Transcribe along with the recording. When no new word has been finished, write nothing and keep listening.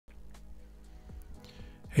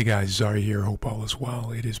Hey guys, Zari here. Hope all is well.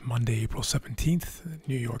 It is Monday, April 17th.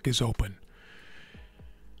 New York is open.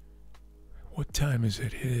 What time is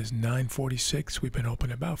it? It is 9:46. We've been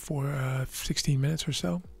open about 16 minutes or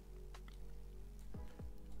so.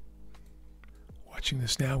 Watching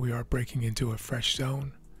this now, we are breaking into a fresh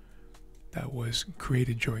zone that was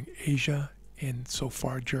created during Asia and so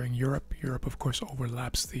far during Europe. Europe, of course,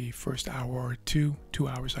 overlaps the first hour or 2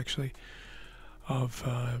 hours actually, of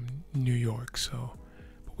New York. So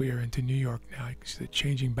we are into New York now. You can see the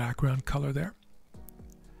changing background color there.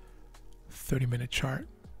 30-minute chart.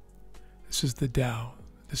 This is the Dow.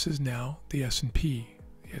 This is now the S&P.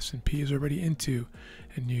 The S&P is already into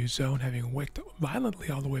a new zone, having wicked violently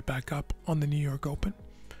all the way back up on the New York Open.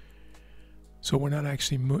 So we're not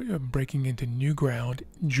actually breaking into new ground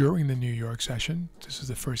during the New York session. This is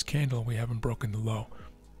the first candle. We haven't broken the low.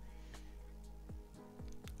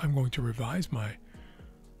 I'm going to revise my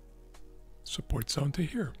support zone to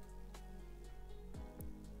here.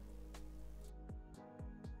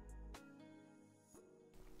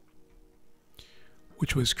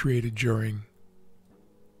 Which was created during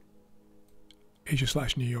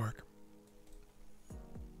Asia/New York.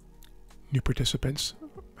 New participants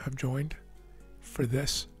have joined for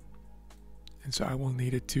this, and so I will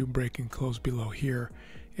need it to break and close below here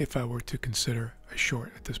if I were to consider a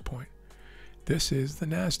short at this point. This is the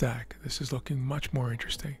NASDAQ. This is looking much more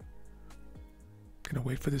interesting. Gonna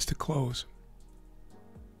wait for this to close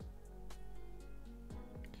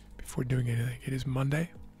before doing anything. It is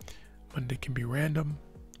Monday. Monday can be random,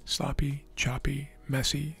 sloppy, choppy,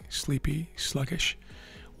 messy, sleepy, sluggish,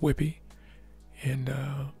 whippy, and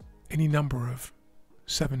any number of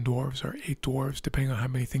 7 dwarves or 8 dwarves, depending on how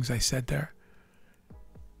many things I said there.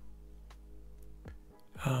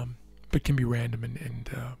 But can be random and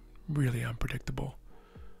really unpredictable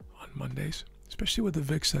on Mondays, especially with the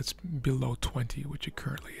VIX that's below 20, which it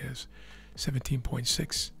currently is.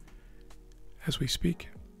 17.6 as we speak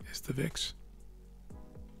is the VIX.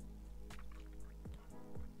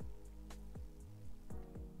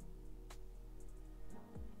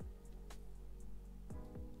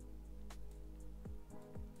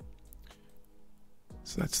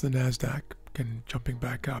 So that's the NASDAQ, and jumping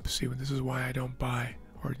back up. See, this is why I don't buy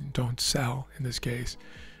or don't sell in this case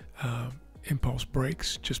impulse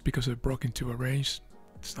breaks. Just because it broke into a range,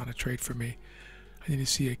 it's not a trade for me. I need to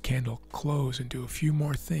see a candle close and do a few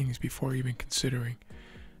more things before even considering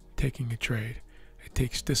taking a trade. It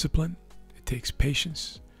takes discipline, it takes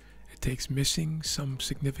patience, it takes missing some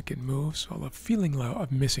significant moves. Well, a feeling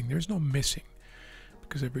of missing. There's no missing,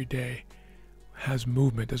 because every day has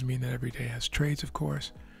movement. Doesn't mean that every day has trades, of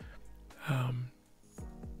course, but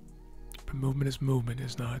movement is movement.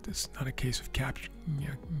 It's not a case of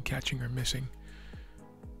catching or missing.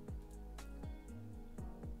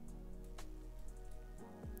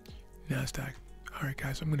 NASDAQ. All right,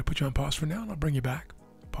 guys, I'm going to put you on pause for now, and I'll bring you back.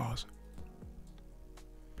 Pause.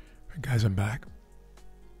 All right, guys, I'm back.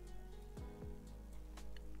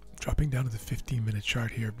 Dropping down to the 15-minute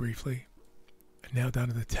chart here briefly, and now down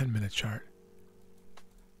to the 10-minute chart.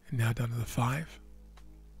 And now down to the 5.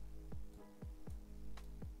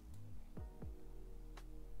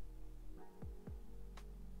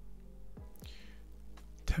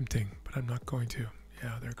 Tempting, but I'm not going to.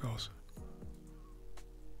 Yeah, there it goes.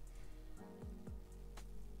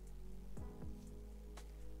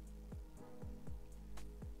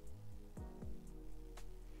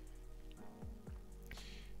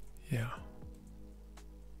 Yeah.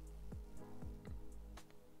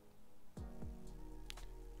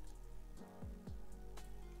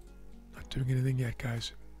 Doing anything yet,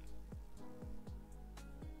 guys.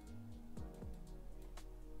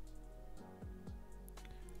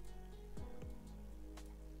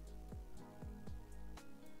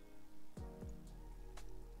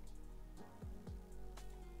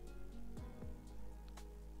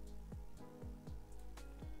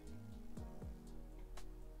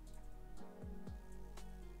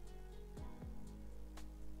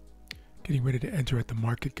 Getting ready to enter at the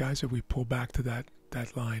market, guys. If we pull back to that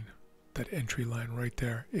line, that entry line right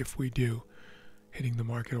there, if we do, hitting the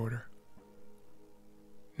market order.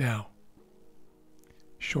 Now,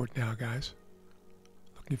 short now, guys.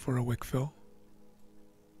 Looking for a wick fill.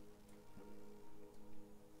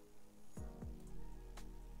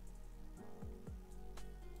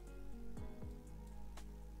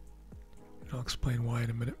 And I'll explain why in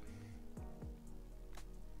a minute.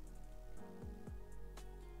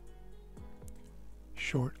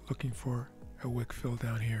 Short, looking for a wick fill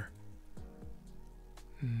down here.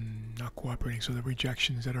 Not cooperating. So the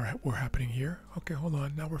rejections that were happening here. Okay, hold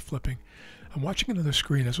on. Now we're flipping. I'm watching another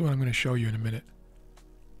screen. That's what I'm going to show you in a minute.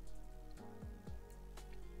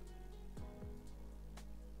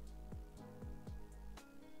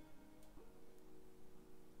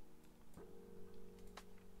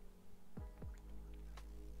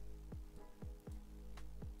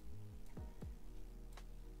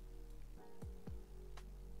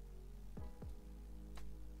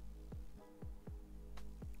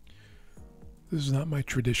 This is not my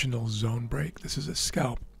traditional zone break. This is a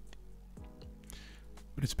scalp.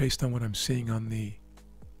 But it's based on what I'm seeing on the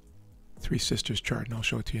Three Sisters chart, and I'll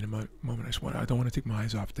show it to you in a moment. I don't want to take my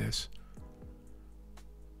eyes off this.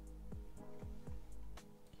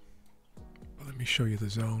 But let me show you the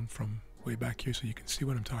zone from way back here so you can see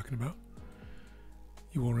what I'm talking about.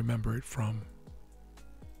 You will remember it from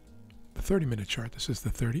the 30-minute chart. This is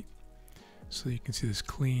the 30. So you can see this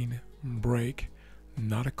clean break.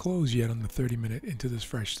 Not a close yet on the 30-minute into this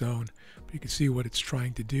fresh zone, but you can see what it's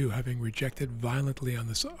trying to do, having rejected violently on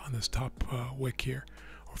this top wick here,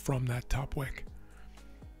 or from that top wick.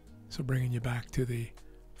 So bringing you back to the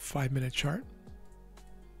 5-minute chart.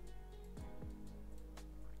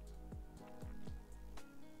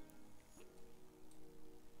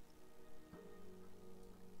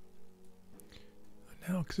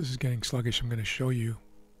 Now, because this is getting sluggish, I'm going to show you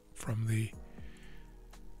from the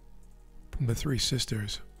Three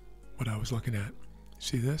Sisters what I was looking at.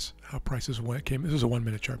 See this? How prices came. This is a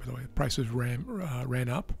 1-minute chart, by the way. Prices ran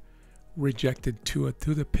up, rejected to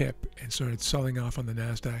the pip, and started selling off on the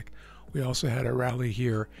Nasdaq. We also had a rally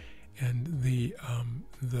here, and the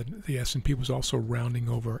S&P was also rounding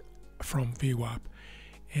over from VWAP,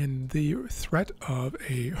 and the threat of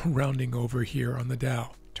a rounding over here on the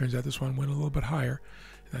Dow. Turns out this one went a little bit higher.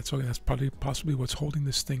 And that's probably possibly what's holding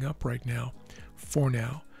this thing up right now, for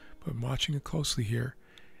now. But I'm watching it closely here.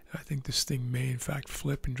 I think this thing may in fact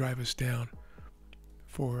flip and drive us down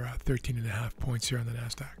for 13.5 points here on the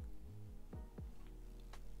Nasdaq.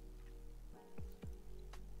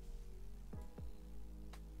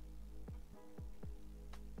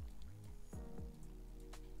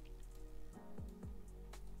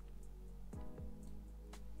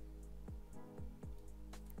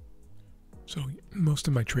 So most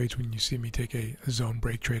of my trades, when you see me take a zone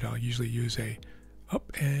break trade, I'll usually use a up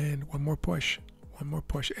and one more push,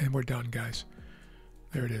 and we're done, guys.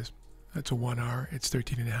 There it is. That's a 1 hour. It's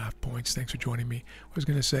 13.5 points. Thanks for joining me. What I was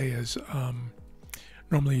going to say is,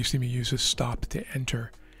 normally you see me use a stop to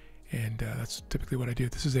enter, and that's typically what I do.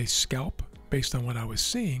 This is a scalp based on what I was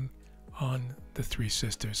seeing on the Three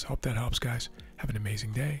Sisters. Hope that helps, guys. Have an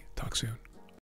amazing day. Talk soon.